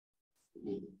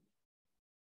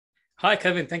Hi,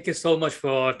 Kevin. Thank you so much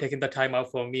for taking the time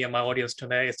out for me and my audience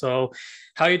today. So,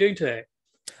 how are you doing today?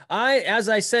 As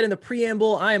I said in the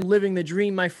preamble, I am living the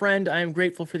dream, my friend. I am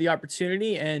grateful for the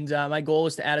opportunity, and my goal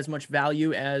is to add as much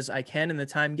value as I can in the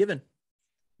time given.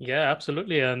 Yeah,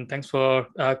 absolutely. And thanks for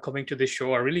coming to this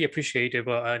show. I really appreciate it.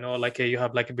 But I know you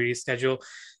have like a busy schedule.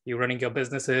 You're running your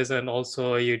businesses and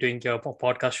also you're doing your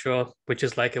podcast show, which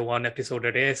is like a one episode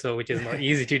a day. So, which is not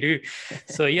easy to do.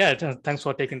 So, yeah, thanks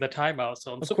for taking the time out.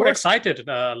 So, I'm Of super course. excited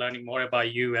learning more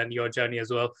about you and your journey as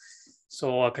well.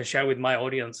 So, I can share with my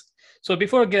audience. So,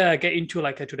 before I get into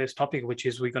today's topic, which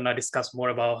is we're going to discuss more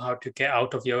about how to get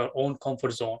out of your own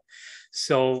comfort zone.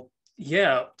 So,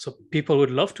 yeah, so people would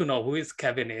love to know who is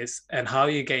Kevin is and how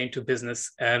you get into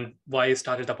business and why you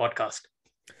started the podcast.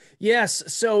 Yes,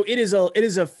 so it is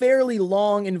a fairly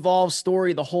long, involved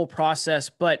story, the whole process,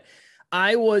 but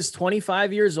I was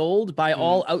 25 years old by Mm,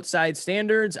 all outside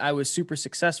standards. I was super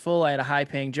successful. I had a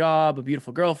high-paying job, a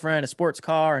beautiful girlfriend, a sports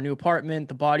car, a new apartment,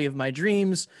 the body of my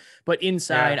dreams, but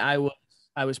inside yeah,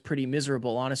 I was pretty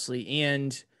miserable, honestly.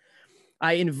 And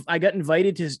I got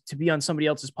invited to be on somebody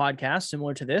else's podcast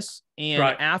similar to this. And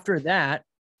right. after that,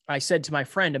 I said to my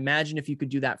friend, imagine if you could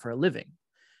do that for a living.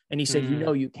 And he said,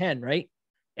 Mm, you can, right?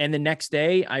 And the next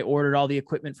day I ordered all the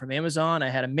equipment from Amazon. I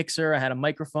had a mixer, I had a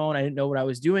microphone. I didn't know what I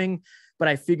was doing, but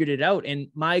I figured it out. And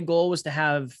my goal was to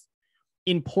have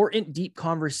important, deep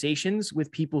conversations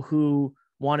with people who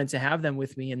wanted to have them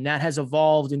with me. And that has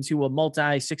evolved into a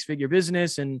multi six-figure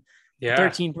business and a yeah.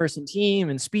 13-person team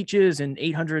and speeches and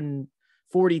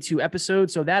 842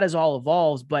 episodes. So that has all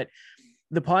evolved. But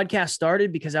the podcast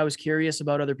started because I was curious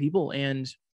about other people. And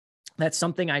that's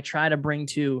something I try to bring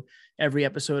to every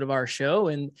episode of our show.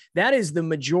 And that is the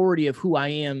majority of who I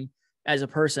am as a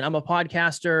person. I'm a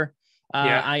podcaster.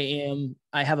 Yeah.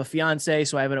 I have a fiance,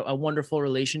 so I have a wonderful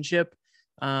relationship.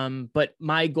 But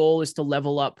my goal is to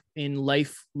level up in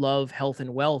life, love, health,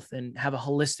 and wealth, and have a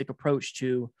holistic approach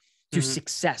to Mhm.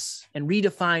 success and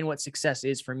redefine what success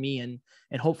is for me,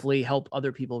 and hopefully help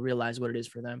other people realize what it is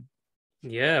for them.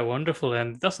 Yeah, wonderful.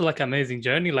 And that's like amazing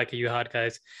journey like you had,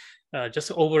 guys.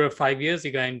 Just over 5 years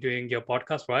you guys doing your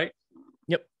podcast, right?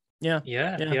 Yep. Yeah.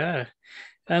 Yeah, Yeah. yeah.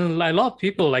 And a lot of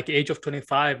people like age of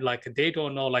 25, like they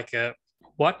don't know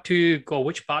what to go,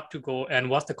 which path to go, and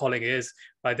what the calling is,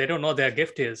 right? They don't know their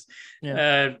gift is.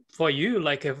 Yeah. For you,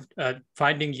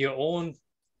 finding your own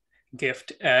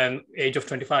gift and age of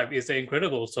 25 is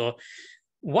incredible. So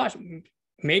what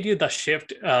made you the shift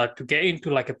to get into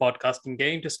like a podcast and get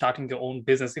into starting your own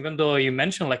business, even though you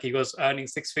mentioned like you was earning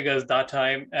six figures that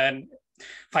time and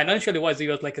financially wise you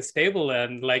was like a stable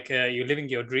and you're living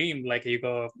your dream, like you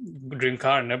got dream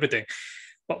car and everything,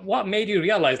 but what made you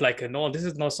realize no, this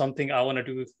is not something I want to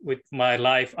do with my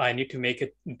life, I need to make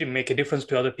a difference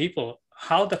to other people?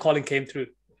 How the calling came through?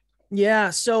 Yeah.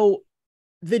 So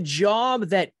the job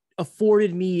that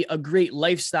afforded me a great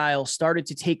lifestyle started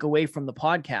to take away from the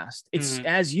podcast. It's, Mm-hmm.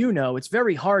 as you know, it's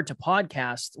very hard to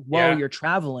podcast while Yeah. you're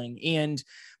traveling. And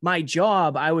my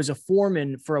job, I was a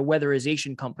foreman for a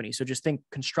weatherization company. So just think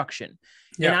construction.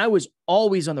 And Yeah. I was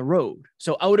always on the road.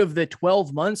 So out of the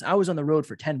 12 months, I was on the road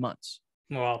for 10 months.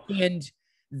 Wow. And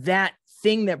that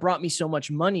thing that brought me so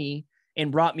much money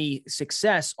and brought me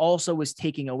success also was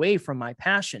taking away from my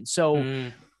passion. So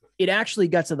Mm. it actually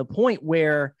got to the point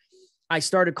where I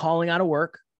started calling out of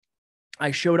work.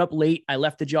 I showed up late. I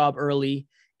left the job early.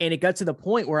 And it got to the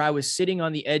point where I was sitting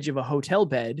on the edge of a hotel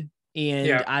bed and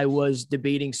Yeah. I was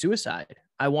debating suicide.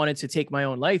 I wanted to take my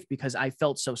own life because I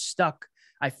felt so stuck.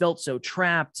 I felt so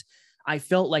trapped. I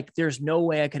felt like there's no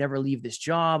way I could ever leave this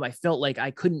job. I felt like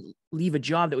I couldn't leave a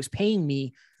job that was paying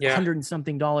me a Yeah. hundred and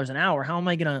something dollars an hour. How am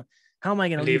I gonna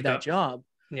leave Leave that that. job?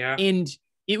 Yeah. And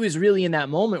it was really in that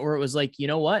moment where it was like, you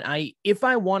know what? If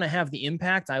I want to have the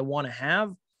impact I want to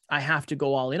have, I have to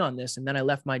go all in on this. And then I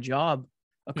left my job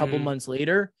a couple Mm. months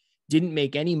later, didn't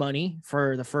make any money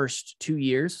for the first 2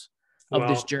 years of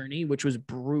this Wow. journey, which was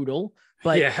brutal,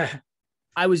 but Yeah.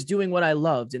 I was doing what I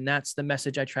loved. And that's the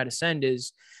message I try to send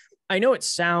is, I know it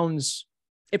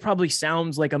probably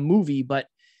sounds like a movie, but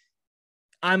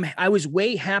I was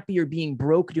way happier being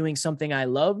broke doing something I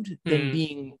loved than Mm.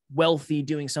 being wealthy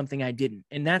doing something I didn't.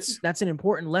 And that's an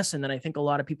important lesson that I think a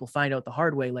lot of people find out the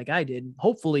hard way, like I did.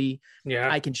 Hopefully Yeah.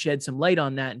 I can shed some light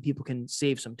on that and people can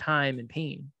save some time and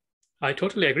pain. I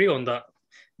totally agree on that.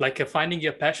 Finding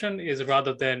your passion is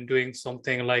rather than doing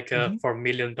something Mhm. for $1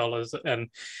 million,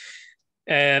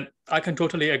 and I can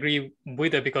totally agree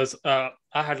with it because I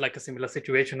had like a similar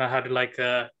situation. I had like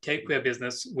a takeaway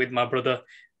business with my brother.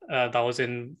 That was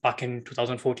in back in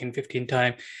 2014, 15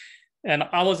 time. and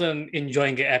I wasn't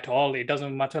enjoying it at all. It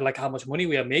doesn't matter like how much money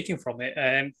we are making from it.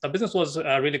 And the business was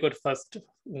really good first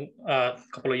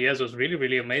couple of years was really,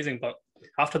 really amazing. But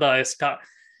after that, I start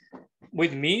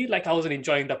with me, like I wasn't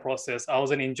enjoying the process. I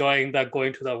wasn't enjoying that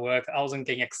going to the work. I wasn't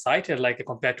getting excited like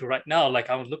compared to right now. Like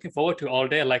I was looking forward to all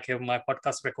day, like my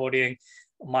podcast recording,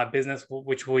 my business,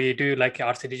 which we do like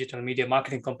RC Digital Media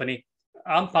Marketing Company.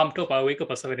 I'm pumped up. I wake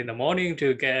up at 7 in the morning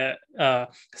to get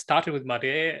started with my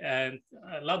day, and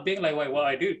I love being like what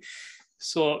I do.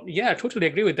 So yeah, I totally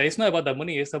agree with that. It's not about the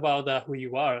money; it's about who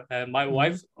you are. And my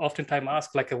wife oftentimes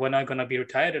asks like, when I'm gonna be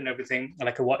retired and everything,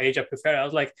 like what age I prefer. I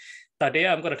was like, the day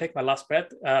I'm gonna take my last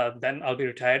breath, then I'll be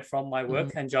retired from my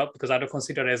work and job, because I don't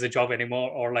consider it as a job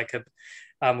anymore, or like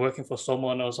I'm working for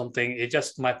someone or something. It's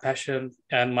just my passion,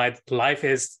 and my life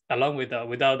is along with that.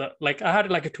 Without that, like I had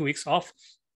like a 2 weeks off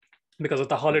because of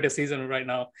the holiday season right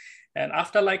now. And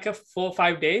after like a 4 or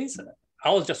 5 days,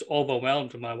 I was just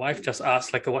overwhelmed. My wife just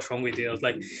asked like, "What's wrong with you?" I was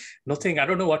like, "Nothing. I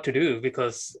don't know what to do,"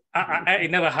 because I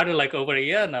never had it like over a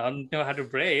year now. I never had a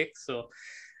break. So,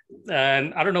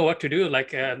 and I don't know what to do.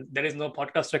 Like there is no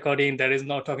podcast recording. There is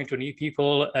no talking to new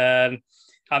people. And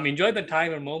I'm enjoying the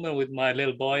time and moment with my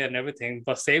little boy and everything.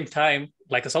 But same time,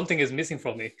 like something is missing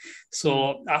from me.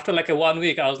 So after like a 1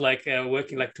 week, I was like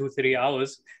working like 2, 3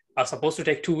 hours. I was supposed to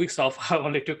take 2 weeks off. I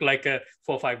only took like 4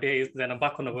 or 5 days. Then I'm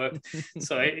back on the work.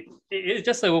 So it's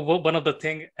just one of the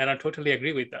thing, and I totally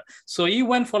agree with that. So you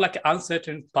went for like an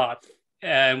uncertain path,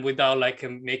 and without like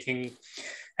making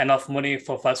enough money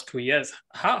for first 2 years.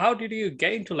 How did you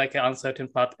get into like an uncertain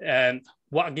path, and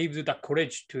what gives you the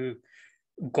courage to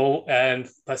go and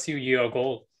pursue your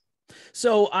goal?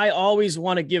 So I always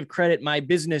want to give credit. My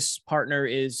business partner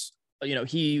is,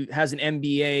 he has an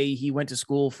MBA. He went to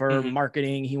school for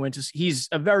marketing. He's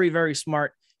a very, very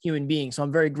smart human being. So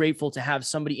I'm very grateful to have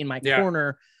somebody in my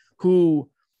corner who,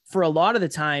 for a lot of the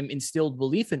time, instilled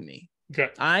belief in me.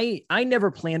 I never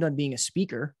planned on being a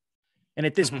speaker. And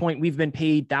at this point, we've been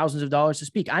paid thousands of dollars to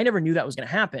speak. I never knew that was going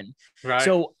to happen. Right.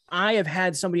 So I have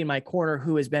had somebody in my corner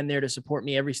who has been there to support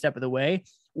me every step of the way.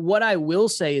 What I will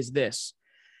say is this.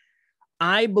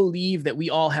 I believe that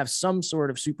we all have some sort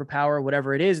of superpower,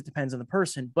 whatever it is. It depends on the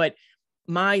person. But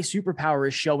my superpower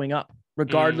is showing up,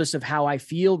 regardless of how I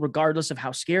feel, regardless of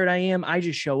how scared I am. I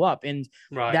just show up. And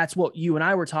that's what you and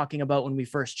I were talking about when we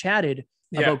first chatted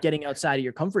about getting outside of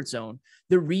your comfort zone.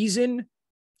 The reason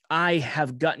I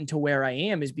have gotten to where I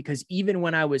am is because even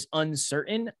when I was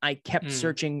uncertain, I kept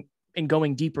searching and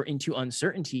going deeper into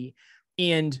uncertainty.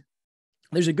 And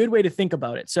there's a good way to think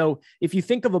about it. So if you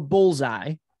think of a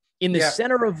bullseye, in the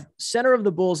center of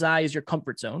the bullseye is your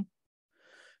comfort zone.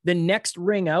 The next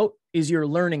ring out is your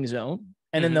learning zone.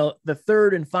 And then the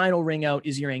third and final ring out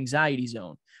is your anxiety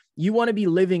zone. You want to be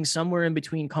living somewhere in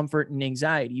between comfort and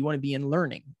anxiety. You want to be in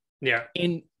learning. Yeah.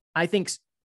 And I think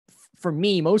for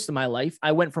me, most of my life,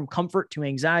 I went from comfort to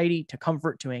anxiety to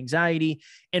comfort to anxiety.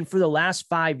 And for the last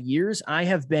 5 years, I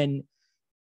have been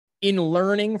in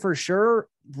learning for sure,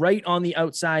 right on the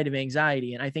outside of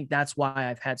anxiety. And I think that's why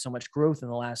I've had so much growth in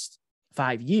the last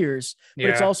 5 years, but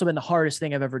it's also been the hardest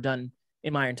thing I've ever done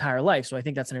in my entire life. So I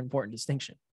think that's an important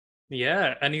distinction.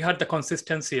 Yeah. And you had the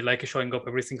consistency, like showing up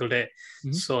every single day.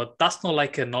 So that's not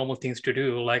like a normal things to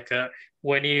do. Like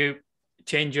when you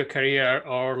change your career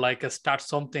or like start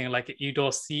something, like you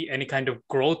don't see any kind of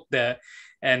growth there,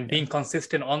 and being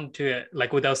consistent onto it,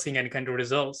 like without seeing any kind of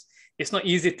results, it's not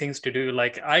easy things to do.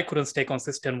 Like I couldn't stay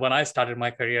consistent when I started my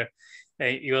career.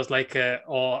 It was like,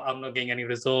 I'm not getting any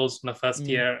results in the first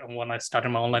year. And when I started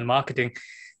my online marketing,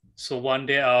 so one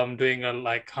day I'm doing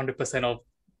like 100% of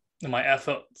my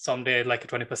effort, someday like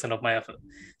 20% of my effort.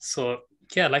 So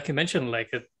yeah, like you mentioned,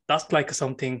 like that's like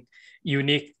something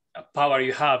unique power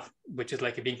you have, which is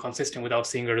like being consistent without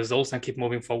seeing the results and keep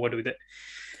moving forward with it.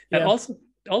 And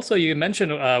also you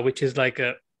mentioned, which is like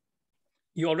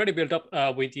you already built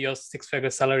up with your 6-figure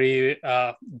salary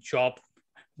job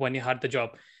when you had the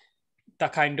job, the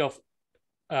kind of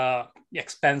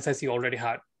expenses you already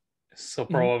had. So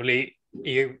probably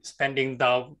you spending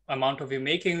the amount of you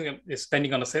making is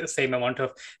spending on the same amount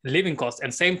of living costs.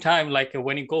 And same time, like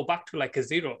when you go back to like a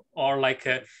zero or like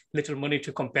a little money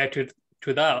to compare to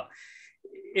that,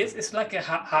 it's like a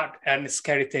hard and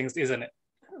scary things, isn't it?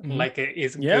 Like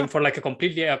is going for like a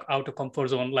completely out of comfort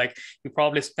zone. Like you're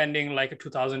probably spending like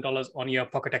 $2,000 on your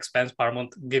pocket expense per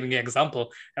month, giving an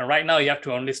example. And right now you have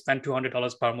to only spend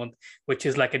 $200 per month, which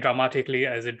is like a dramatically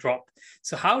as a drop.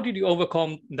 So how did you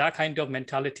overcome that kind of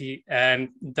mentality and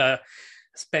the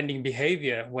spending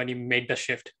behavior when you made the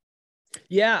shift?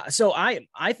 Yeah. So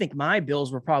I think my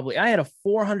bills were probably, I had a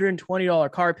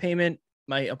 $420 car payment.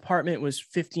 My apartment was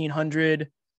 $1,500.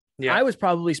 I was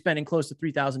probably spending close to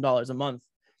 $3,000 a month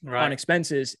on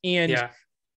expenses. And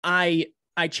I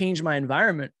changed my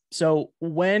environment. So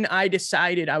when I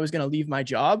decided I was going to leave my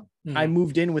job, I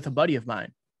moved in with a buddy of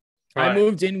mine. I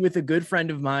moved in with a good friend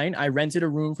of mine. I rented a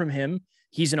room from him.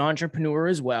 He's an entrepreneur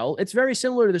as well. It's very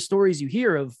similar to the stories you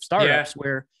hear of startups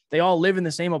where they all live in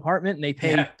the same apartment and they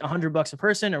pay $100 a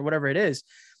person or whatever it is.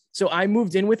 So I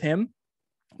moved in with him.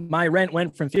 My rent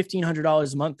went from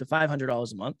 $1,500 a month to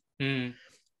 $500 a month.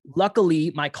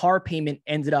 Luckily, my car payment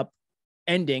ended up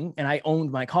ending and I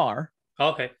owned my car.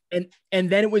 Okay. And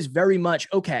then it was very much,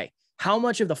 okay, how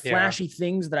much of the flashy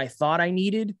things that I thought I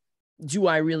needed do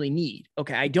I really need?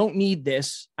 Okay, I don't need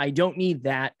this. I don't need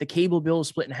that. The cable bill is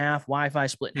split in half, Wi-Fi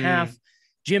split in half,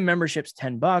 gym memberships,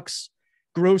 $10,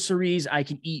 groceries. I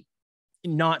can eat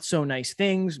not so nice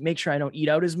things, make sure I don't eat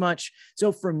out as much.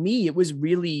 So for me, it was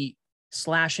really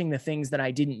slashing the things that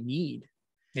I didn't need.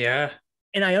 Yeah.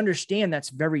 And I understand that's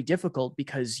very difficult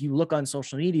because you look on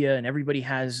social media and everybody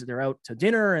they're out to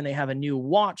dinner and they have a new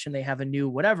watch and they have a new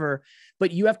whatever,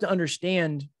 but you have to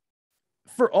understand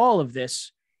for all of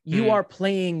this, you are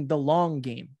playing the long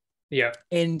game. Yeah.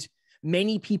 And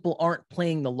many people aren't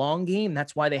playing the long game.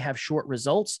 That's why they have short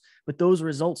results, but those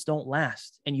results don't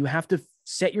last. And you have to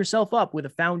set yourself up with a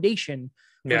foundation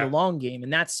for the long game.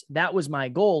 And that was my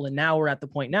goal. And now we're at the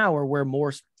point now where we're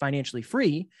more financially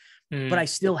free, but I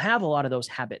still have a lot of those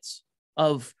habits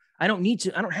of, I don't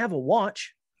have a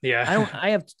watch. Yeah.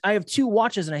 I have 2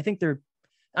 watches and I think they're,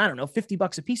 I don't know,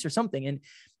 $50 a piece or something. And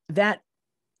that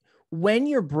when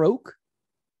you're broke,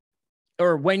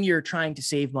 or when you're trying to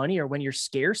save money or when you're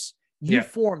scarce, you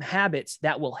form habits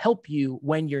that will help you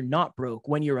when you're not broke.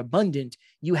 When you're abundant,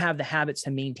 you have the habits to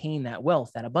maintain that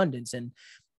wealth, that abundance. And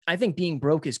I think being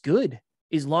broke is good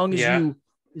as long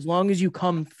as you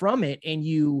come from it and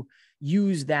you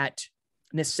use that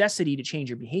necessity to change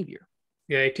your behavior.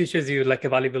 Yeah, it teaches you like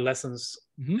valuable lessons.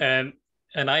 And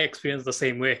I experienced the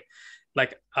same way.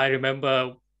 Like I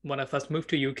remember when I first moved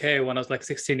to UK when I was like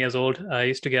 16 years old, I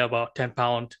used to get about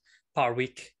 £10 per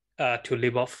week to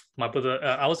live off. My brother,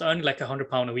 I was earning like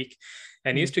 £100 a week,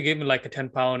 and he used to give me like a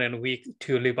 £10 a week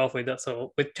to live off with that.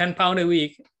 So with £10 a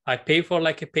week, I pay for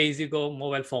like a pay-as-you-go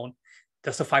mobile phone.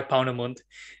 That's a £5 a month.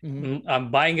 I'm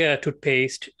buying a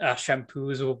toothpaste,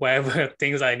 shampoos, or whatever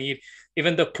things I need,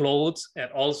 even the clothes,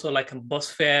 and also like a bus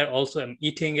fare. Also, I'm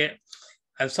eating it.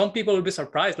 And some people will be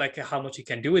surprised like how much you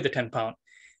can do with the £10.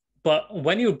 But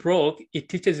when you're broke, it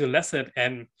teaches you a lesson,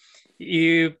 and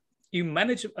you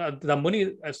manage the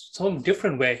money some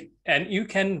different way, and you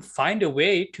can find a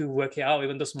way to work it out,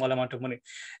 even the small amount of money.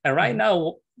 And right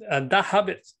now, that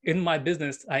habit in my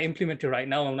business, I implement it right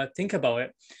now. And when I think about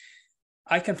it,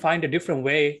 I can find a different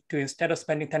way to, instead of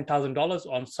spending $10,000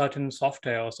 on certain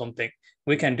software or something,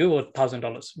 we can do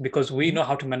 $1,000 because we know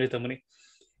how to manage the money.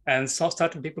 And so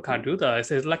certain people can't do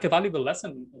that. It's like a valuable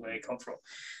lesson where it comes from.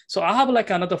 So I have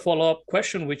like another follow-up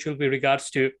question, which will be regards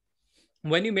to,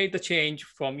 when you made the change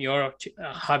from your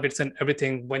habits and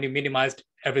everything, when you minimized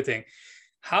everything,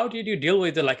 how did you deal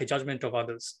with the judgment of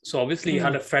others? So obviously you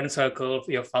had a friend circle,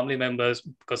 your family members,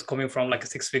 because coming from like a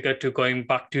 6-figure to going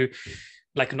back to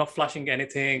like not flashing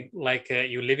anything, like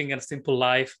you living in a simple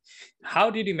life.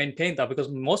 How did you maintain that? Because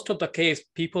most of the case,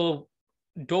 people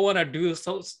don't want to do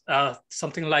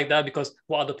something like that because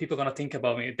what other people are going to think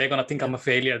about me? They're going to think I'm a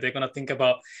failure. They're going to think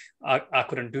about I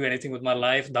couldn't do anything with my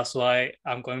life. That's why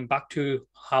I'm going back to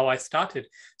how I started.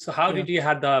 So how did you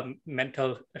have the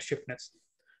mental shiftness?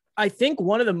 I think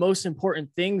one of the most important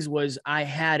things was I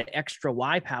had extra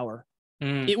why power.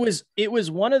 It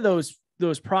was one of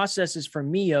those processes for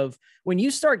me of when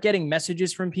you start getting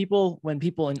messages from people,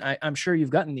 and I'm sure you've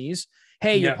gotten these,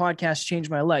 hey, your podcast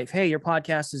changed my life. Hey, your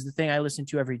podcast is the thing I listen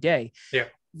to every day. Yeah.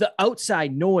 The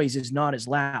outside noise is not as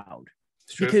loud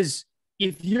because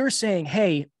if you're saying,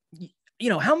 hey,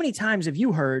 how many times have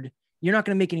you heard you're not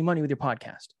going to make any money with your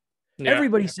podcast? Yeah.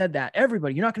 Everybody said that.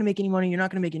 Everybody, you're not going to make any money. You're not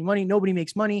going to make any money. Nobody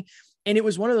makes money. And it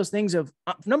was one of those things of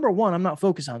number one, I'm not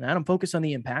focused on that. I'm focused on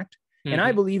the impact. And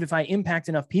I believe if I impact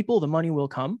enough people, the money will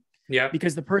come. Yeah.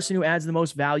 Because the person who adds the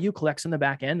most value collects on the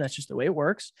back end. That's just the way it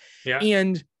works. Yeah.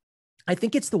 And I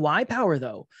think it's the why power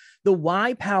though. The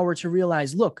why power to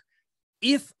realize, look,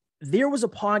 if there was a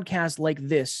podcast like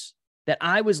this that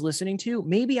I was listening to,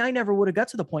 maybe I never would have got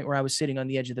to the point where I was sitting on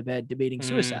the edge of the bed debating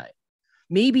suicide.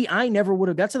 Maybe I never would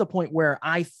have got to the point where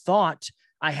I thought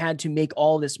I had to make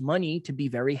all this money to be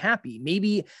very happy.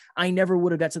 Maybe I never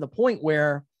would have got to the point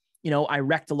where, I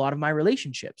wrecked a lot of my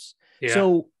relationships. Yeah.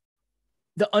 So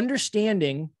the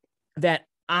understanding that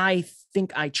I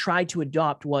think I tried to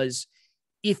adopt was,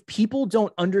 if people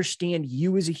don't understand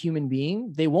you as a human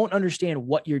being, they won't understand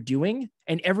what you're doing,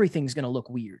 and everything's going to look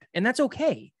weird. And that's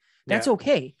okay. That's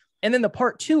okay. And then the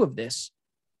part two of this,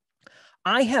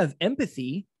 I have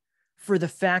empathy for the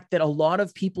fact that a lot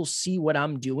of people see what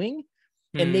I'm doing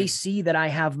and they see that I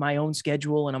have my own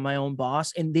schedule and I'm my own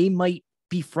boss, and they might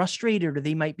be frustrated or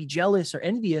they might be jealous or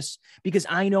envious because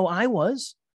I know I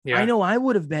was. I know I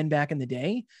would have been back in the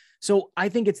day. So I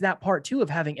think it's that part too of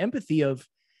having empathy of,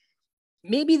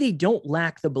 maybe they don't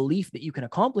lack the belief that you can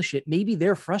accomplish it. Maybe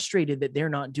they're frustrated that they're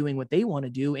not doing what they want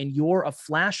to do, and you're a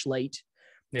flashlight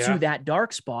to that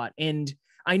dark spot. And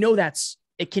I know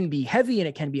it can be heavy and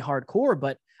it can be hardcore,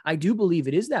 but I do believe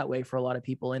it is that way for a lot of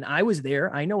people. And I was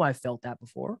there. I know I felt that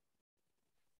before.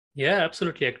 Yeah,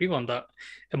 absolutely agree on that.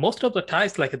 And most of the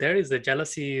times, like there is the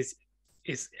jealousy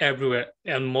is everywhere,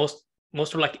 and most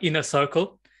of like inner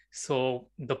circle. So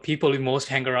the people we most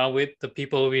hang around with, the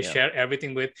people we share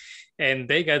everything with, and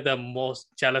they get the most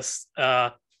jealous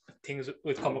things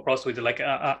we come across with. Like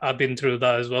I've been through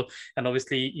that as well. And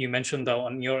obviously you mentioned that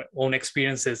on your own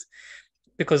experiences,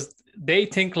 because they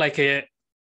think like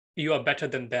you are better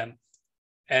than them,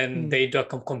 and they do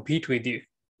compete with you.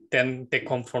 Then they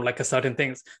come from like a certain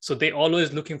things. So they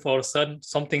always looking for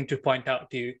something to point out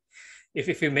to you.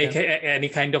 If you make any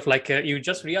kind of like, you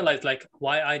just realize like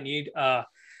why I need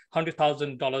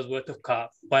 $100,000 worth of car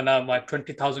when my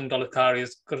 $20,000 car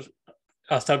is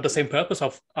serve the same purpose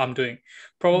of I'm doing.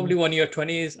 Probably when you're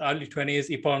 20s, early 20s,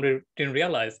 you probably didn't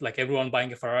realize like everyone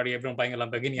buying a Ferrari, everyone buying a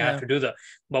Lamborghini, I have to do that.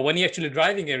 But when you're actually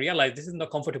driving, you realize this is not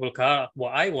a comfortable car,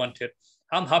 what I wanted.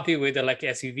 I'm happy with a like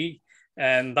SUV,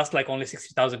 and that's like only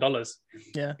 $60,000.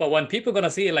 Yeah. But when people are gonna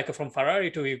see like from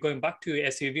Ferrari to you going back to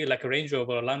SUV like a Range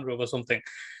Rover or Land Rover or something,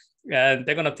 and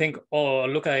they're gonna think, oh,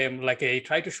 look at him, like he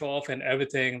tried to show off and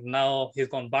everything. Now he's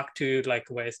gone back to like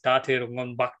where he started, and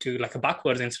gone back to like a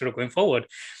backwards instead of going forward.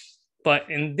 But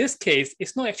in this case,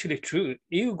 it's not actually true.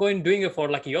 You going doing it for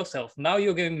like yourself. Now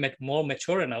you're getting more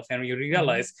mature enough, and you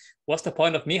realize what's the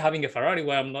point of me having a Ferrari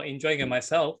where I'm not enjoying it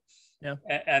myself. Yeah.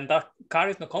 And that car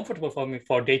is not comfortable for me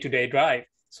for day-to-day drive.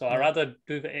 So I rather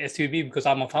do the SUV because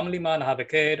I'm a family man, I have a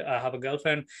kid, I have a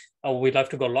girlfriend, we love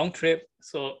to go long trip.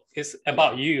 So it's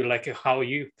about you, like how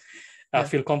you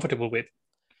feel comfortable with.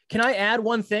 Can I add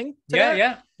one thing to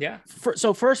that? Yeah.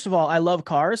 So first of all, I love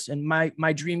cars, and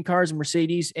my dream car is a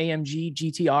Mercedes AMG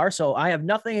GTR. So I have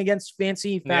nothing against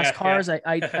fancy, fast cars. Yeah.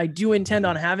 I do intend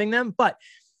on having them, but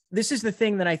this is the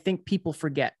thing that I think people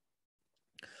forget.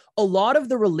 A lot of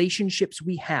the relationships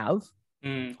we have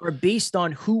are based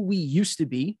on who we used to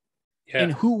be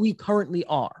and who we currently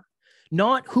are,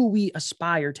 not who we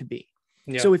aspire to be.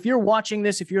 Yeah. So if you're watching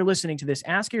this, if you're listening to this,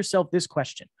 ask yourself this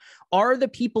question: are the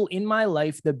people in my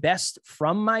life the best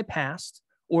from my past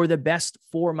or the best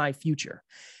for my future?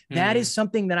 That is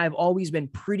something that I've always been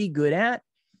pretty good at,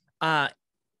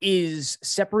 is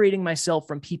separating myself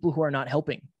from people who are not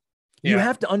helping. You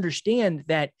have to understand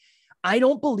that I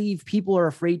don't believe people are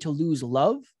afraid to lose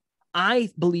love. I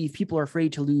believe people are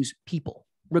afraid to lose people,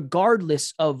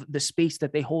 regardless of the space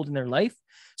that they hold in their life.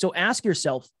 So ask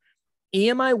yourself,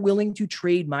 am I willing to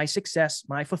trade my success,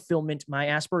 my fulfillment, my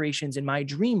aspirations, and my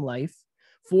dream life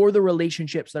for the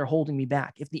relationships that are holding me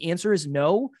back? If the answer is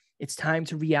no, it's time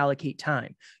to reallocate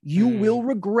time. You will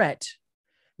regret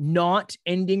not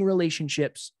ending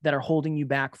relationships that are holding you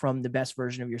back from the best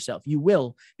version of yourself. You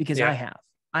will, because I have.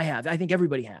 I think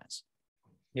everybody has.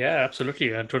 Yeah,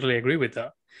 absolutely. I totally agree with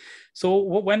that. So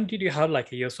when did you have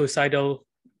like your suicidal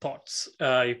thoughts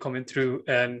you coming through,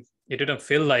 and you didn't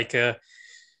feel like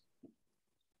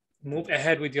move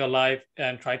ahead with your life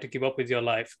and try to give up with your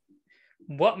life?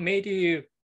 What made you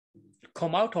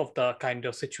come out of the kind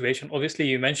of situation? Obviously,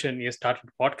 you mentioned you started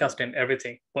podcast and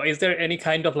everything, but is there any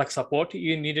kind of like support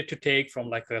you needed to take from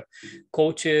like a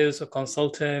coaches or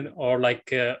consultant, or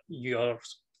like your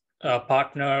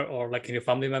partner, or like your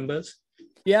family members?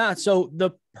 Yeah. So the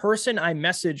person I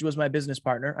messaged was my business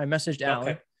partner. I messaged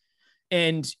Alan,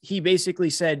 and he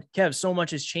basically said, Kev, so much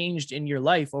has changed in your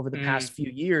life over the past few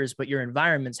years, but your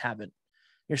environments haven't.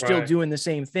 You're still doing the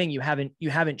same thing. You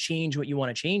haven't changed what you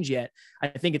want to change yet. I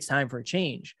think it's time for a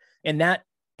change. And that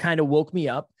kind of woke me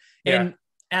up. And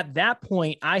at that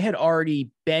point, I had already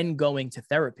been going to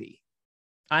therapy.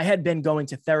 I had been going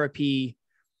to therapy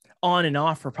on and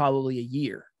off for probably a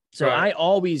year. So I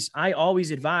always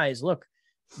advise, look,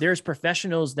 there's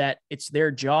professionals that it's their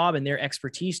job and their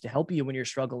expertise to help you when you're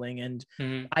struggling. And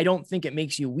I don't think it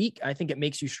makes you weak. I think it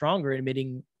makes you stronger in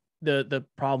admitting the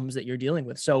problems that you're dealing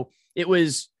with. So it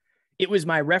was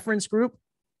my reference group,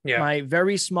 I have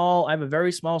a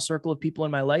very small circle of people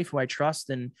in my life who I trust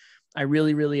and I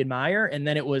really, really admire. And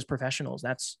then it was professionals.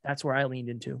 That's where I leaned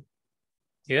into.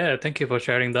 Yeah, thank you for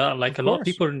sharing that. Like Of a lot of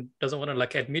course. people doesn't want to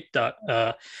like admit that,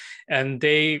 and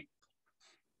they,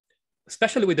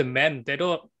 especially with the men, they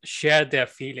don't share their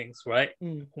feelings, right?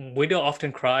 Mm. We don't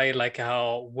often cry like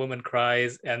how women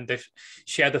cries, and they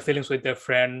share the feelings with their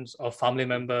friends or family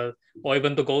members, or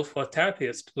even to go for a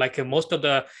therapist. Like most of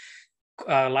the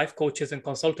life coaches and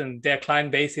consultants, their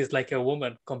client base is like a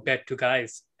woman compared to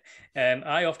guys. And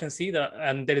I often see that,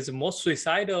 and there is more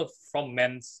suicidal from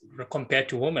men compared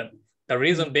to women. The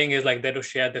reason Mm. being is like they don't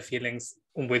share the feelings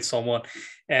with someone,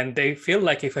 and they feel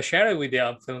like if I share it with you,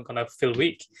 I'm feeling gonna feel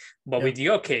weak. But Yeah. with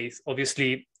your case,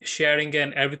 obviously sharing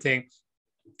and everything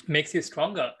makes you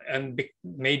stronger and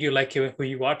made you like who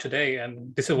you are today.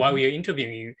 And this is why Hmm. we are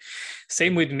interviewing you.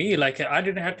 Same with me. Like I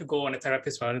didn't have to go on a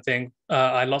therapist or anything.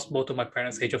 I lost both of my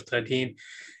parents age of 13.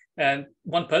 And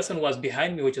one person was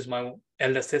behind me, which is my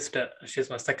elder sister. She's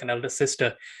my second elder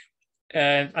sister.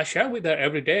 And I share with her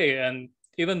every day. And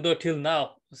even though till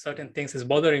now, certain things is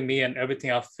bothering me and everything,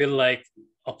 I feel like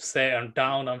upset and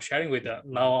down, I'm sharing with her.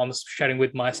 Now I'm sharing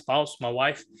with my spouse, my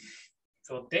wife.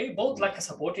 So they both like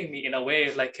supporting me in a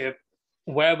way, like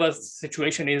wherever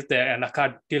situation is there and I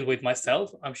can't deal with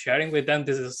myself, I'm sharing with them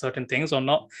this is certain things or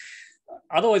not.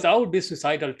 Otherwise, I would be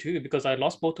suicidal too because I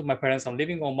lost both of my parents. I'm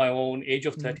living on my own, age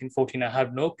of Hmm. 13, 14. I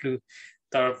have no clue.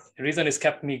 The reason it's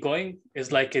kept me going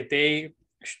is like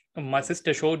my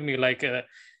sister showed me like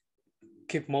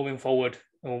keep moving forward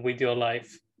with your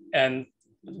life. And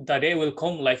the day will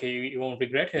come like you won't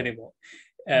regret it anymore.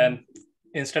 Hmm. And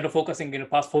instead of focusing in the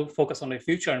past, focus on the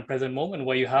future and present moment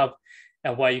where you have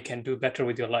and why you can do better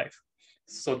with your life.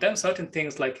 So then certain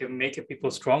things like make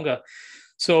people stronger.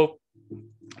 So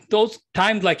those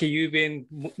times like you've been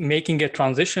making a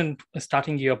transition,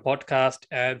 starting your podcast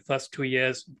and first 2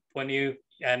 years when you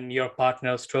and your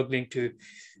partner struggling to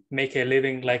make a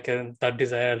living like that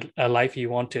desired life you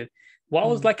wanted, what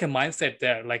was Hmm. like a mindset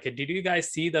there? Like did you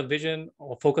guys see the vision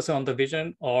or focus on the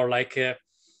vision, or like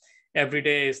every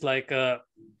day is like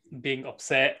being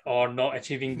upset or not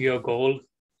achieving your goal?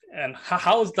 And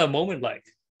how's the moment like?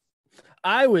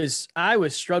 I was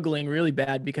struggling really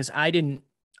bad because I didn't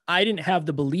have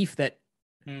the belief that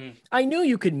Mm, I knew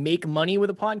you could make money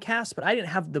with a podcast, but I didn't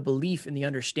have the belief in the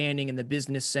understanding in the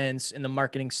business sense, in the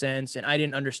marketing sense, and I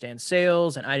didn't understand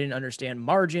sales and I didn't understand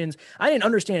margins. I didn't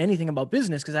understand anything about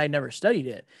business because I had never studied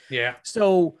it. yeah.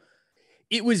 So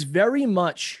it was very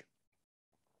much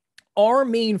our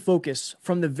main focus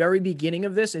from the very beginning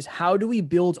of this is how do we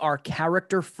build our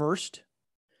character first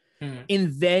Mm,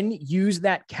 and then use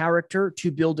that character to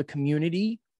build a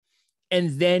community and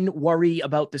then worry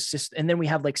about the system. And then we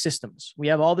have like systems. We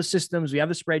have all the systems, we have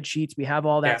the spreadsheets, we have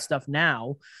all that yeah. stuff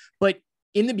now. But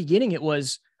in the beginning, it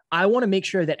was, I want to make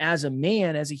sure that as a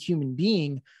man, as a human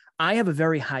being, I have a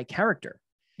very high character.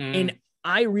 And Mm,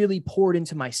 I really poured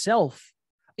into myself,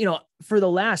 for the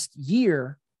last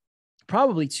year,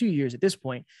 probably 2 years at this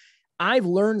point. I've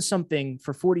learned something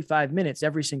for 45 minutes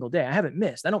every single day. I haven't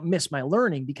missed. I don't miss my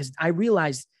learning because I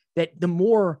realized that the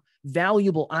more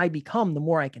valuable I become, the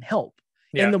more I can help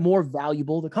and yeah. the more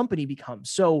valuable the company becomes.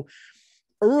 So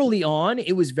early on,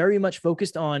 it was very much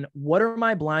focused on what are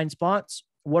my blind spots?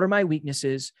 What are my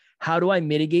weaknesses? How do I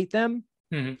mitigate them?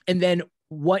 Mm, And then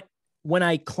when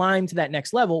I climb to that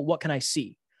next level, what can I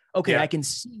see? Okay, I yeah. can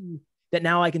see that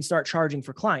now I can start charging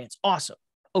for clients. Awesome.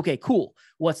 Okay, cool.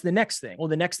 What's the next thing? Well,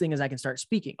 the next thing is I can start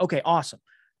speaking. Okay, awesome.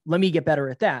 Let me get better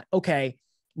at that. Okay,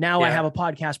 now I Yeah. have a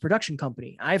podcast production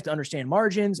company. I have to understand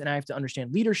margins and I have to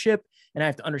understand leadership and I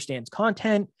have to understand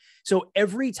content. So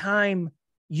every time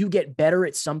you get better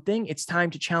at something, it's time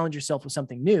to challenge yourself with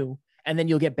something new. And then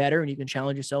you'll get better and you can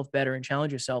challenge yourself better and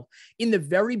challenge yourself. In the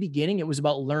very beginning, it was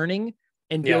about learning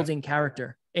and Yeah. building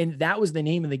character. And that was the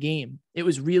name of the game. It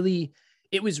was really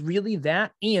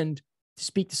that. And to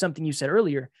speak to something you said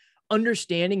earlier,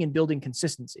 understanding and building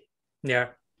consistency. Yeah.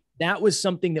 That was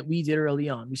something that we did early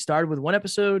on. We started with one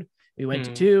episode, we went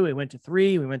to Mm. two, we went to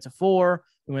three, we went to four,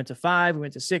 we went to five, we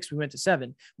went to six, we went to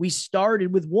seven. We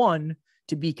started with one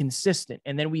to be consistent,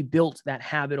 and then we built that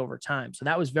habit over time. So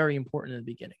that was very important in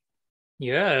the beginning.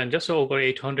 Yeah, and just over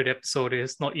 800 episode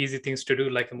is not easy things to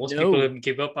do. Like most people No.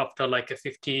 give up after like a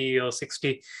 50 or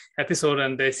 60 episode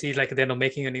and they see like they're not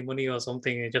making any money or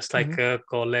something. It's just like Mhm.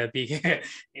 call be,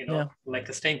 Yeah.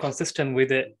 like staying consistent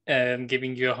with it and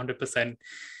giving you 100%.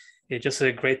 It's just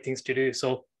a great things to do.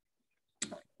 So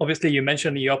obviously you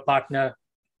mentioned your partner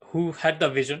who had the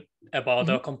vision about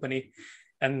the Mhm. company,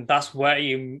 and that's why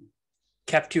you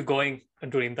kept you going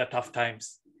during the tough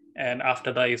times, and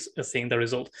after that is seeing the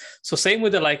result. So same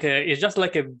with the like it's just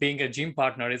like being a gym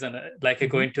partner, isn't it? Like Mhm.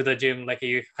 going to the gym, like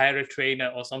you hire a trainer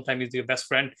or sometimes it's your best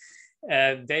friend,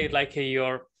 and they like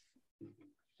your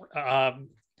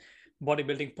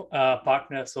bodybuilding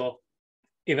partner. So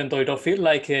even though you don't feel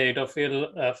like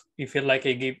you feel like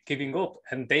giving up,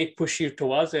 and they push you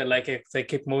towards it, like they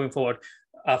keep moving forward,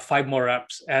 5 more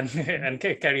reps, and and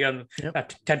carry on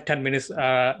at 10 minutes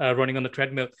running on the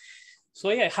treadmill. So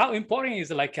yeah, how important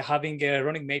is like having a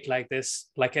running mate like this,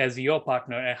 like as your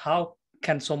partner, and how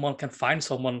can someone can find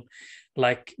someone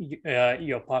like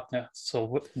your partner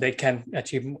so they can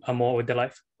achieve more with their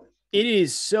life? It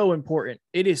is so important.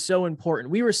 It is so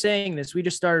important. We were saying this. We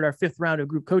just started our 5th round of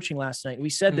group coaching last night. We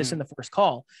said this in the first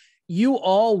call. You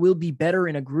all will be better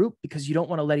in a group because you don't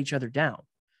want to let each other down.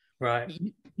 Right.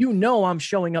 You know, I'm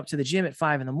showing up to the gym at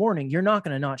 5 a.m. You're not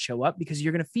going to not show up because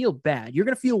you're going to feel bad. You're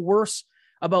going to feel worse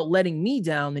about letting me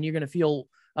down than you're going to feel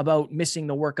about missing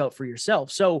the workout for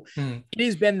yourself. So it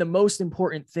has been the most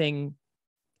important thing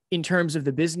in terms of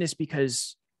the business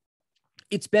because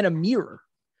it's been a mirror.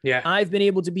 Yeah. I've been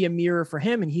able to be a mirror for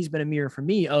him and he's been a mirror for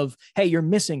me of, hey, you're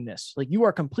missing this. Like you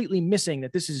are completely missing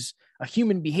that. This is a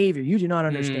human behavior. You do not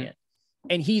understand.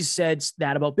 And he's said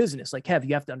that about business. Like, Kev,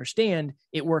 you have to understand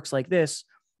it works like this,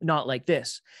 not like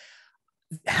this.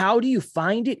 How do you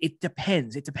find it? It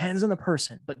depends. It depends on the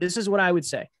person. But this is what I would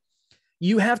say.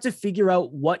 You have to figure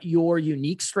out what your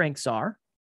unique strengths are.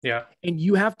 Yeah. And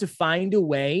you have to find a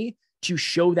way to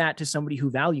show that to somebody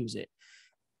who values it.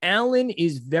 Alan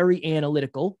is very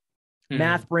analytical,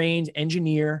 math brained,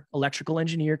 engineer, electrical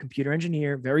engineer, computer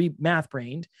engineer, very math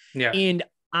brained. Yeah. And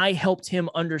I helped him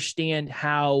understand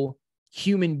how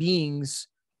human beings,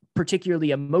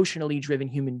 particularly emotionally driven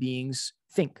human beings,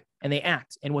 think and they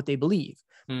act and what they believe.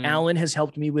 Alan has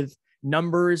helped me with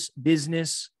numbers,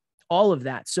 business, all of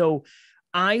that. So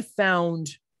I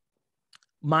found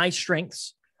my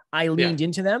strengths. I leaned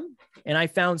into them, and I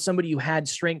found somebody who had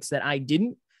strengths that I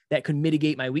didn't, that could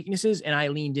mitigate my weaknesses, and I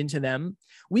leaned into them.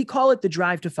 We call it the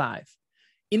drive to 5.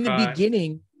 In the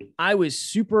beginning, I was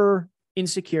super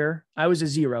insecure. I was a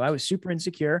 0. I was super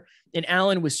insecure. And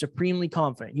Alan was supremely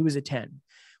confident. He was a 10.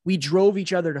 We drove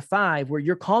each other to 5, where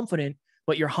you're confident,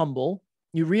 but you're humble.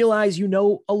 You realize you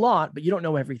know a lot, but you don't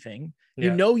know everything. Yeah.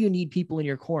 You know you need people in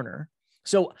your corner.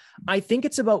 So I think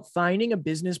it's about finding a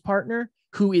business partner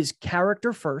who is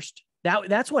character first.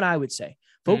 That's what I would say.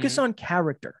 Focus on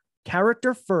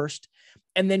character first,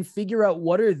 and then figure out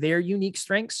what are their unique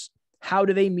strengths. How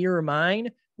do they mirror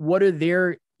mine? What are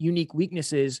their unique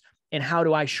weaknesses? And how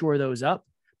do I shore those up?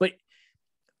 But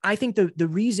I think the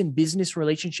reason business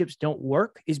relationships don't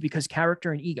work is because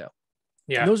character and ego.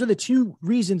 Yeah. And those are the 2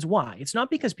 reasons why. It's not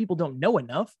because people don't know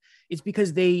enough. It's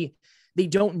because they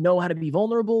don't know how to be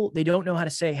vulnerable. They don't know how to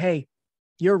say, hey,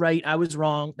 you're right. I was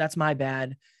wrong. That's my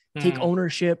bad. Take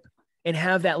ownership and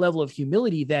have that level of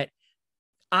humility that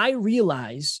I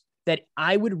realize that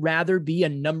I would rather be a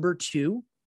number 2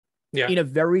 in a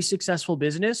very successful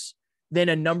business than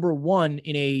a number 1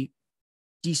 in a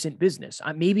decent business.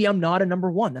 Maybe I'm not a number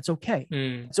 1. That's okay.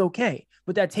 It's okay.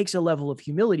 But that takes a level of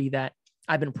humility that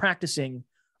I've been practicing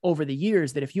over the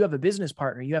years, that if you have a business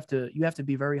partner, you have to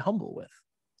be very humble with.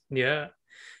 Yeah.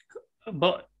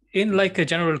 But in like a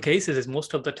general cases, is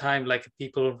most of the time, like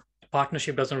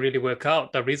partnership doesn't really work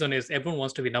out. The reason is everyone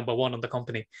wants to be number 1 on the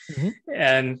company.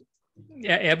 And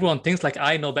everyone thinks like,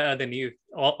 I know better than you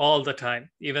all the time,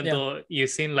 even though you've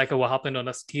seen like what happened on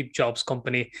a Steve Jobs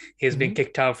company. He's been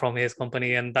kicked out from his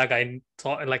company, and that guy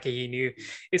thought like he knew.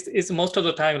 It's most of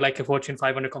the time like a Fortune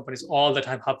 500 companies all the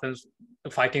time happens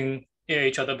fighting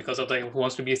each other because of who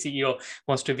wants to be a CEO,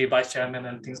 wants to be vice chairman,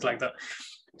 and things like that.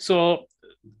 So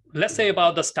let's say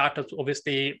about the startups.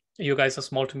 Obviously, you guys are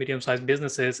small to medium-sized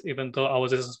businesses, even though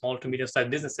ours is small to medium-sized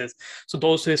businesses. So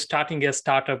those who are starting a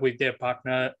startup with their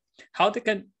partner, how they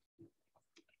can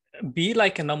be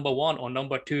like a number 1 or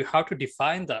number 2, how to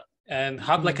define that and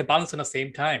have like a balance at the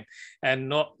same time, and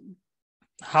not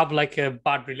have like a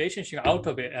bad relationship out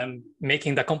of it and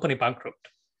making the company bankrupt.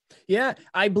 Yeah,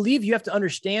 I believe you have to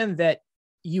understand that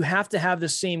you have to have the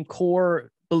same core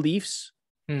beliefs,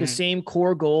 the same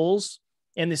core goals,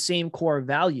 and the same core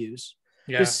values.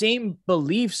 The same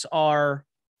beliefs are,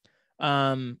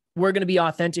 we're going to be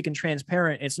authentic and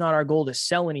transparent. It's not our goal to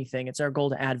sell anything. It's our goal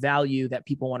to add value that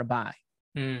people want to buy.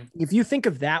 If you think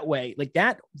of that way, like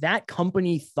that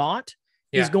company thought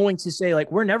is going to say like,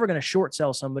 we're never going to short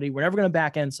sell somebody. We're never going to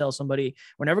back end sell somebody.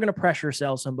 We're never going to pressure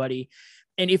sell somebody.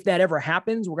 And if that ever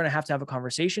happens, we're going to have a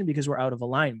conversation because we're out of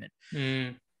alignment.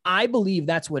 I believe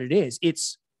that's what it is.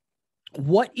 It's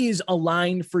what is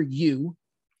aligned for you,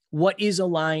 what is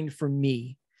aligned for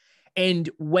me. And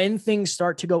when things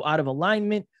start to go out of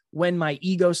alignment, when my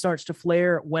ego starts to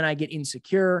flare, when I get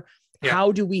insecure,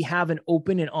 how do we have an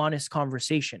open and honest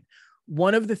conversation?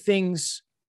 One of the things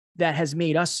that has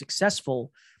made us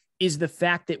successful is the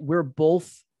fact that we're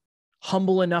both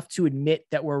humble enough to admit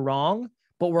that we're wrong,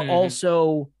 but we're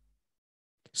also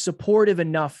supportive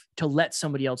enough to let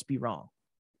somebody else be wrong.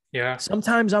 Yeah.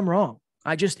 Sometimes I'm wrong.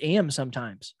 I just am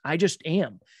sometimes. I just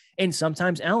am. And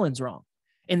sometimes Alan's wrong.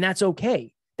 And that's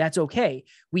okay. That's okay.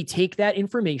 We take that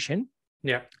information.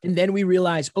 Yeah. And then we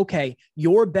realize, okay,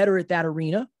 you're better at that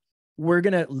arena. We're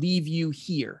going to leave you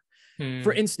here.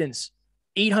 For instance,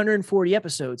 840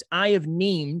 episodes. I have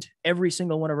named every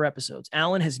single one of our episodes.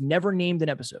 Alan has never named an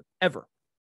episode ever.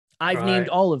 I've named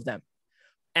all of them.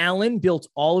 Alan built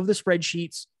all of the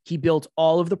spreadsheets. He built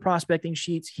all of the prospecting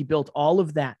sheets. He built all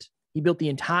of that. He built the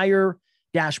entire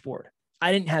dashboard.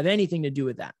 I didn't have anything to do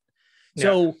with that. Yeah.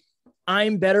 So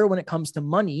I'm better when it comes to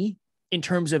money in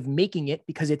terms of making it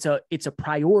because it's a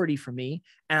priority for me.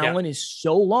 Alan is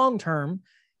so long-term.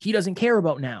 He doesn't care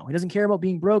about now. He doesn't care about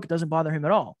being broke. It doesn't bother him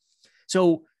at all.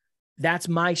 So that's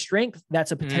my strength.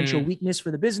 That's a potential weakness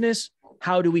for the business.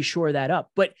 How do we shore that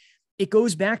up? But it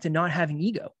goes back to not having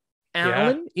ego.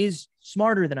 Alan is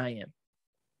smarter than I am.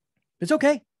 It's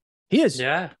okay. He is.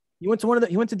 Yeah. He went to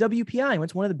WPI. He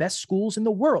went to one of the best schools in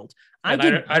the world. I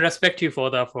respect you for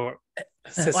that, for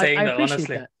saying that,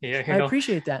 honestly. That. Yeah, I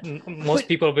appreciate that. Most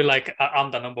people will be like,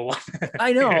 I'm the number one.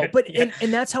 I know, but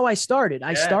and that's how I started.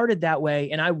 I started that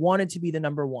way and I wanted to be the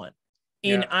number one.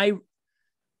 And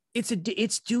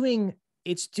it's doing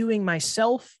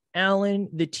myself, Alan,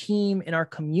 the team, and our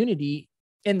community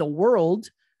and the world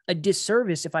a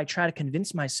disservice if I try to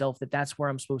convince myself that that's where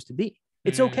I'm supposed to be.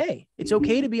 It's okay. It's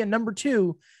okay to be a number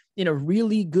two in a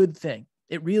really good thing.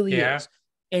 It really is.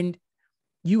 And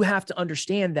you have to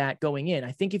understand that going in.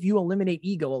 I think if you eliminate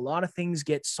ego, a lot of things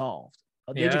get solved.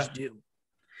 They just do.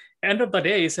 End of the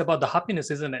day, it's about the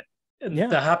happiness, isn't it? Yeah.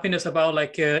 The happiness about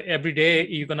like every day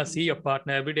you're going to see your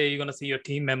partner. Every day you're going to see your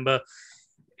team member.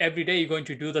 Every day you're going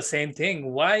to do the same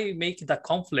thing. Why make the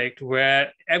conflict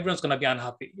where everyone's going to be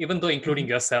unhappy, even though including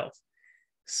yourself?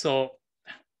 So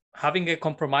having a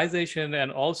compromisation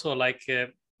and also like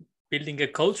building a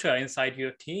culture inside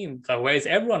your team where is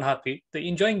everyone happy, they're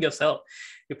enjoying yourself.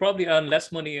 You probably earn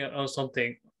less money or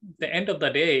something. The end of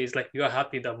the day is like you're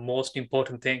happy, the most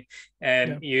important thing,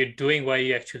 and you're doing what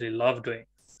you actually love doing.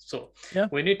 So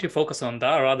we need to focus on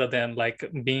that rather than like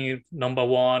being number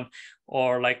one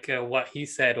or like what he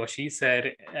said or she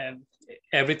said and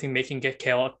everything making it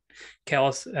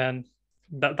chaos. And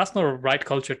that's not a right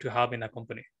culture to have in a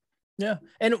company. Yeah.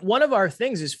 And one of our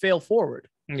things is fail forward.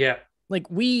 Yeah. Like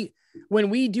when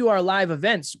we do our live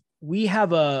events, we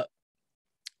have a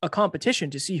competition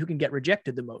to see who can get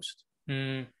rejected the most.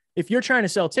 If you're trying to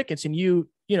sell tickets and you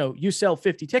sell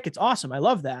 50 tickets, awesome. I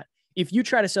love that. If you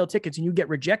try to sell tickets and you get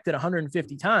rejected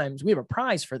 150 times, we have a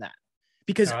prize for that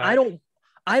because I don't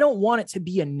want it to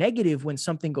be a negative when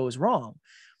something goes wrong.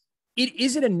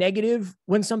 Is it a negative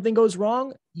when something goes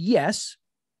wrong? Yes.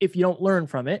 If you don't learn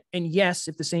from it. And yes,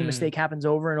 if the same mistake happens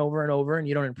over and over and over and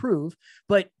you don't improve.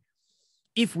 But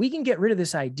if we can get rid of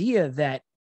this idea that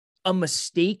a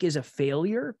mistake is a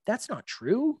failure, that's not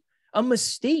true. A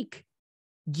mistake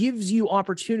gives you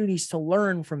opportunities to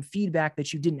learn from feedback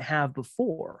that you didn't have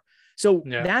before. So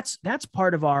that's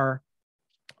part of our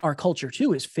culture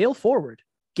too, is fail forward,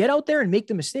 get out there and make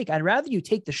the mistake. I'd rather you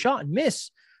take the shot and miss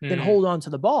than hold on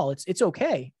to the ball. It's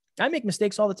okay. I make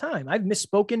mistakes all the time. I've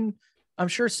misspoken, I'm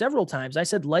sure several times. I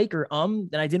said like or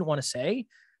that I didn't want to say,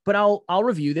 but I'll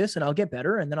review this and I'll get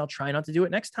better. And then I'll try not to do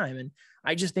it next time. And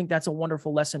I just think that's a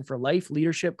wonderful lesson for life,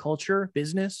 leadership, culture,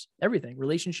 business, everything,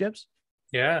 relationships.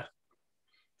 Yeah.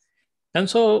 And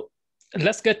so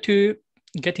let's get to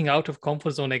getting out of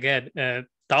comfort zone again.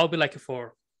 That'll be like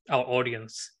for our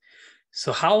audience.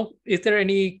 So how, is there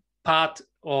any path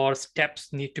or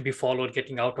steps need to be followed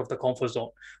getting out of the comfort zone?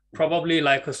 Probably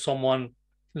like someone,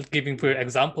 giving for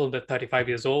example, they're 35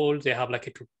 years old, they have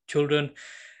like 2 children,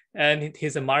 and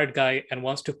he's a married guy and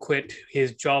wants to quit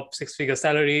his job, 6-figure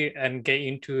salary, and get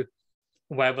into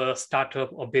whatever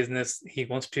startup or business he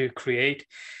wants to create.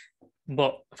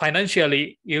 But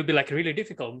financially, it'll be like really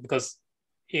difficult because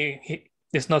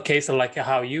it's no case of like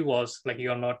how you was, like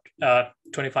you're not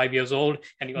 25 years old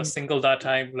and you were single that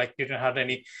time, like you didn't have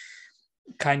any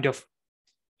kind of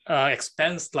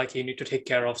expense, like you need to take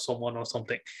care of someone or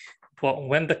something. But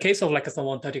when the case of like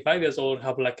someone 35 years old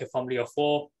have like a family of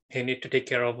 4, they need to take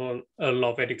care of a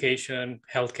lot of education,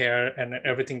 healthcare, and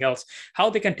everything else, how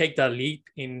they can take the leap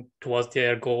in towards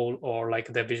their goal or like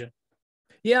their vision.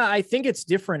 Yeah, I think it's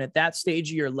different at that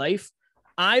stage of your life.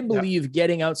 I believe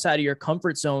getting outside of your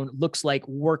comfort zone looks like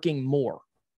working more.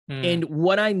 And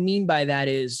what I mean by that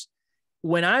is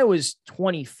when I was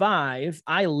 25,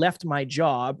 I left my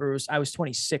job, or I was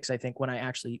 26, I think, when I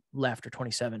actually left, or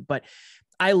 27. But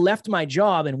I left my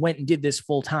job and went and did this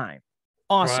full time.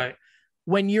 Awesome. Right.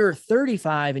 When you're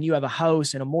 35 and you have a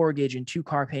house and a mortgage and 2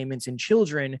 car payments and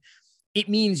children, it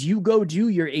means you go do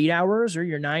your 8 hours or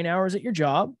your 9 hours at your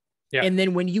job. Yeah. And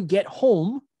then when you get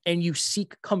home and you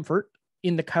seek comfort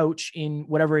in the couch, in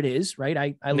whatever it is, right?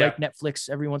 I like Netflix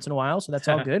every once in a while, so that's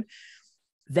all good.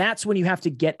 That's when you have to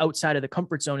get outside of the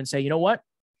comfort zone and say, you know what?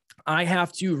 I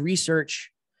have to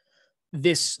research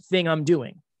this thing I'm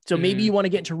doing. So maybe you want to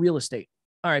get into real estate.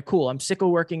 All right, cool. I'm sick of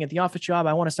working at the office job.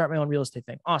 I want to start my own real estate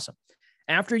thing. Awesome.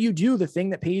 After you do the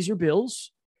thing that pays your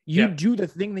bills, you do the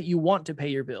thing that you want to pay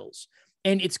your bills.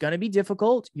 And it's going to be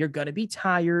difficult. You're going to be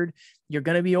tired. You're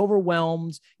going to be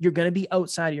overwhelmed. You're going to be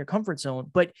outside of your comfort zone,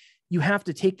 but you have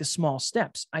to take the small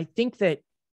steps. I think that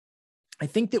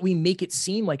we make it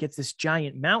seem like it's this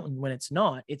giant mountain when it's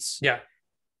not. It's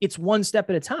one step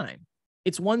at a time.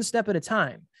 It's one step at a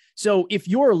time. So if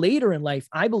you're later in life,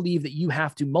 I believe that you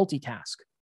have to multitask.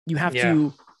 You have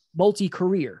to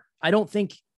multi-career. I don't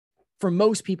think for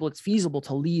most people it's feasible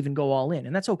to leave and go all in,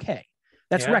 and that's okay.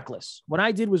 That's reckless. What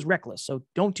I did was reckless. So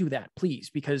don't do that, please,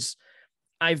 because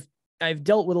I've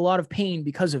dealt with a lot of pain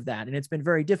because of that, and it's been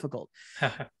very difficult.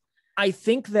 I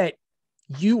think that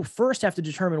you first have to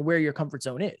determine where your comfort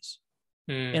zone is.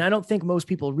 And I don't think most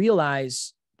people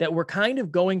realize that we're kind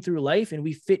of going through life and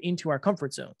we fit into our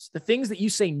comfort zones. The things that you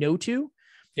say no to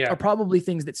are probably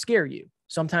things that scare you.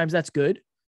 Sometimes that's good,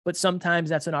 but sometimes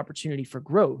that's an opportunity for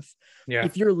growth.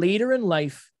 If you're later in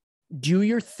life, do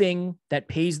your thing that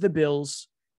pays the bills,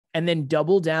 and then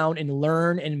double down and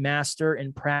learn and master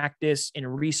and practice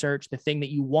and research the thing that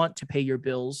you want to pay your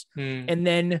bills. And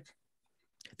then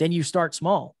you start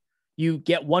small. You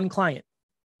get one client,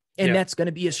 and that's going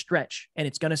to be a stretch, and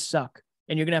it's going to suck.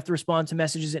 And you're going to have to respond to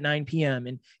messages at 9 p.m.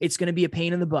 and it's going to be a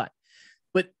pain in the butt.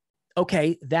 But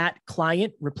okay, that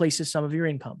client replaces some of your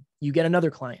income. You get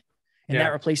another client, and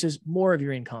that replaces more of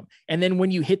your income. And then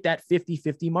when you hit that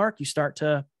 50-50 mark, you start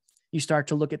to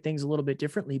look at things a little bit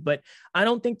differently. But I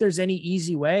don't think there's any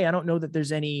easy way. I don't know that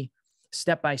there's any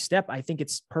step-by-step. I think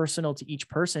it's personal to each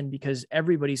person, because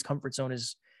everybody's comfort zone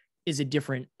is a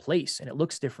different place, and it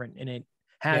looks different, and it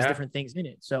has different things in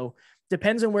it. So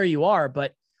depends on where you are,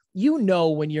 but you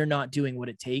know, when you're not doing what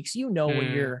it takes, you know,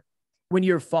 when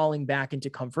you're falling back into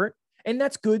comfort, and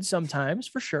that's good sometimes,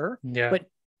 for sure. But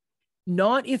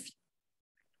not if,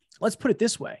 let's put it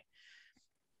this way.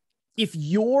 If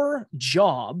your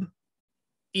job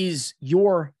is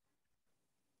your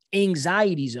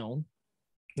anxiety zone,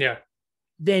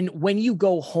 then when you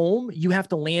go home, you have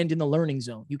to land in the learning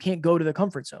zone. You can't go to the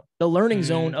comfort zone, the learning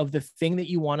zone of the thing that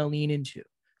you want to lean into.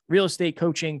 Real estate,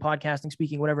 coaching, podcasting,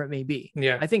 speaking, whatever it may be.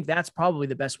 I think that's probably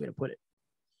the best way to put it.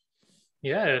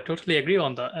 I totally agree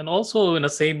on that. And also in the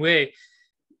same way,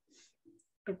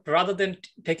 rather than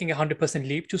taking 100%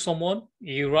 leap to someone,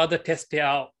 you rather test it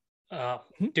out,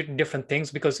 different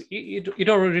things, because you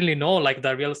don't really know like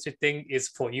the real estate thing is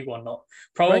for you or not.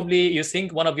 Probably you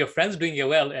think one of your friends doing it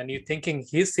well, and you're thinking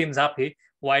he seems happy.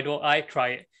 Why don't I try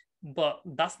it? But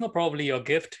that's not probably your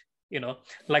gift. You know,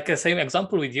 like the same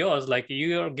example with yours, like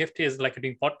your gift is like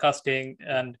doing podcasting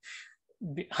and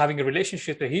having a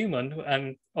relationship with a human.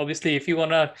 And obviously, if you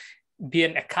want to be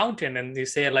an accountant and you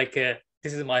say like,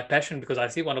 this is my passion because I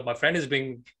see one of my friends is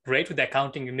doing great with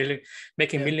accounting and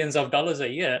making millions of dollars a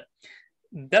year,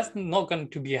 that's not going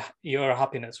to be your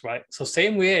happiness, right? So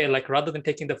same way, like rather than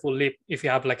taking the full leap, if you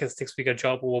have like a 6-figure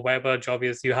job or whatever job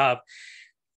is you have,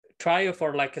 try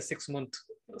for like a 6-month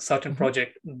certain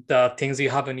project, the things you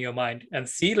have in your mind, and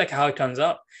see like how it turns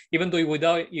out. Even though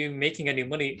without you making any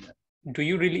money, do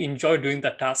you really enjoy doing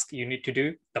the task you need to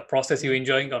do, the process you're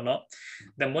enjoying or not?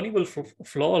 The money will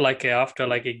flow like after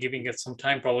like giving it some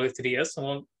time, probably 3 years,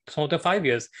 some of them 5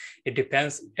 years. It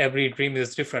depends. Every dream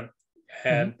is different.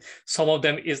 And some of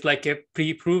them is like a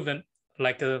pre-proven,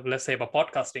 like let's say about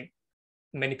podcasting.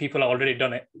 Many people have already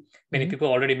done it. Many people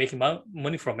are already making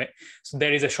money from it. So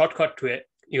there is a shortcut to it.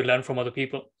 You learn from other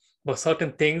people. But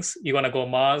certain things, you want to go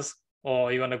Mars,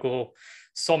 or you want to go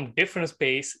some different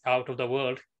space out of the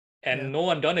world, and no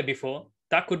one done it before.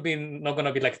 That could be not going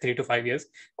to be like 3 to 5 years,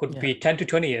 could be 10 to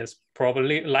 20 years,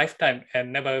 probably lifetime,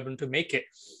 and never able to make it.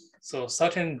 So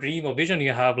certain dream or vision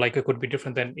you have, like it could be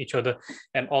different than each other.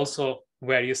 And also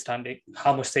where you're standing,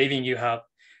 how much saving you have,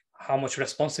 how much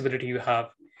responsibility you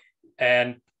have.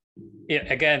 And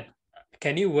again,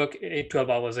 can you work 12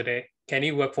 hours a day? Can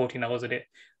you work 14 hours a day?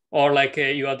 Or like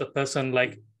you are the person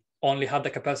like only have the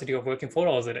capacity of working 4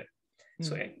 hours a day.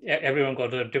 So everyone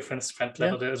got a different strength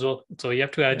level there as well. So you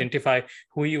have to identify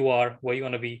who you are, where you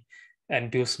want to be, and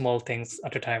do small things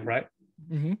at a time, right?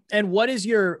 And what is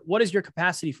your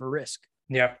capacity for risk?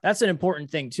 Yeah, that's an important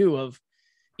thing too. Of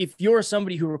if you're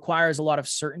somebody who requires a lot of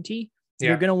certainty,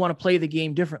 you're going to want to play the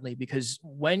game differently, because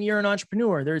when you're an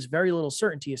entrepreneur, there's very little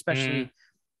certainty,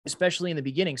 especially in the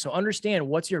beginning. So understand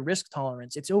what's your risk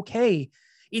tolerance. It's okay.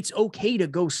 It's okay to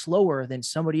go slower than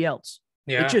somebody else.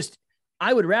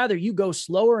 I would rather you go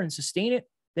slower and sustain it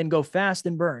than go fast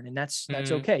and burn. And that's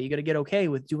okay. You got to get okay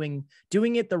with doing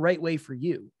it the right way for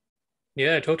you.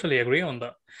 Yeah, I totally agree on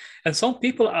that. And some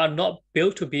people are not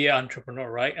built to be an entrepreneur,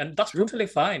 right? And that's totally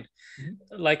fine.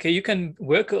 Like you can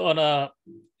work on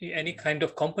any kind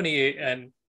of company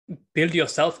and build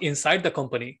yourself inside the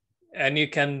company, and you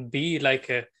can be like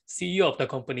a CEO of the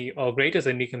company or greatest,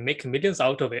 and you can make millions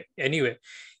out of it anyway.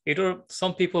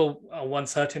 Some people want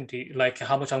certainty, like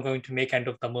how much I'm going to make end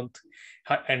of the month,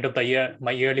 end of the year, my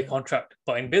yearly contract.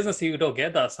 But in business, you don't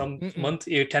get that. Some month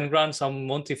you 10 grand, some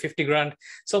month you 50 grand,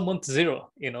 some month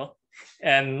zero,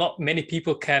 and not many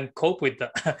people can cope with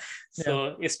that.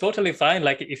 So it's totally fine.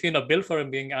 Like if you're not built for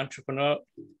being an entrepreneur,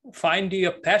 find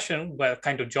your passion, what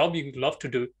kind of job you love to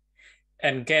do,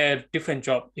 and get a different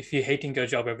job if you're hating your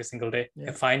job every single day,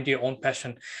 and find your own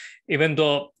passion. Even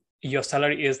though your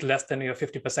salary is less than your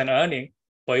 50% earning,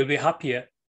 but you'll be happier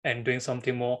and doing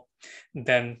something more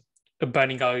than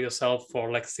burning out yourself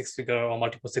for like 6-figure or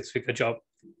multiple 6-figure job.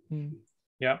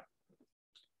 Yeah.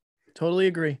 Totally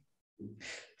agree.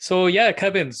 So yeah,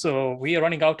 Kevin, so we are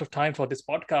running out of time for this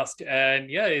podcast,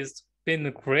 and yeah, it's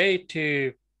been great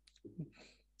to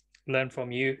learn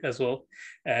from you as well,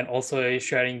 and also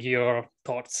sharing your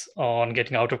thoughts on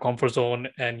getting out of comfort zone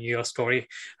and your story.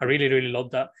 I really, really love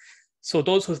that. So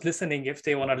those who's listening, if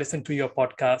they want to listen to your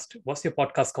podcast, what's your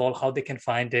podcast called, how they can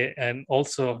find it? And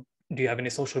also, do you have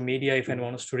any social media if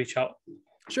anyone wants to reach out?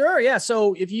 Sure. Yeah.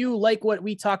 So if you like what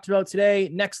we talked about today,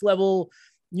 Next Level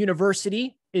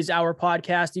University is our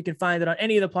podcast. You can find it on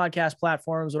any of the podcast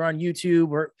platforms or on YouTube,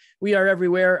 or we are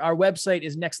everywhere. Our website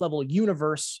is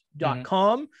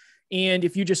nextleveluniverse.com. And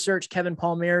if you just search Kevin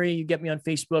Palmeire, you get me on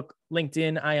Facebook,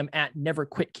 LinkedIn. I am at Never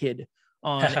Quit Kid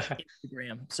on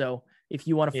Instagram. So if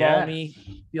you want to follow me,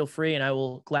 feel free, and I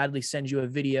will gladly send you a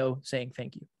video saying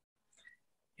thank you.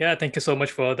 Yeah, thank you so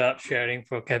much for that sharing,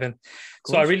 for Kevin.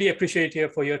 So I really appreciate you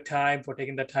for your time, for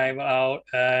taking the time out,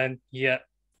 and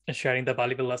sharing the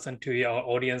valuable lesson to your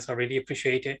audience. I really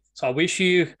appreciate it. So I wish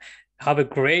you have a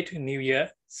great new year.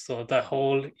 So the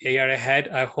whole year ahead,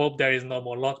 I hope there is no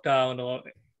more lockdown or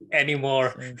any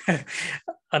more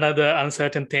another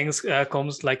uncertain things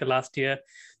comes like the last year.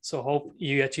 So hope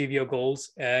you achieve your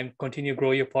goals and continue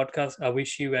grow your podcast. I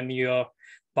wish you and your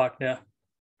partner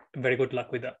very good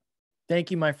luck with that. Thank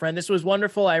you, my friend. This was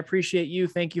wonderful. I appreciate you.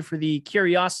 Thank you for the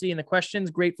curiosity and the questions.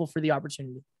 Grateful for the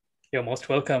opportunity. You're most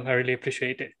welcome. I really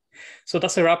appreciate it. So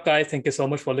that's a wrap, guys. Thank you so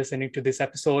much for listening to this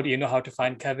episode. You know how to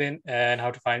find Kevin and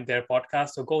how to find their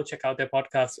podcast. So go check out their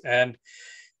podcast and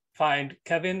find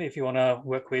Kevin. If you want to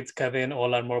work with Kevin or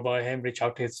learn more about him, reach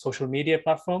out to his social media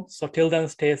platform. So till then,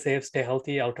 stay safe, stay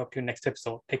healthy. I'll talk to you next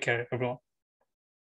episode. Take care, everyone.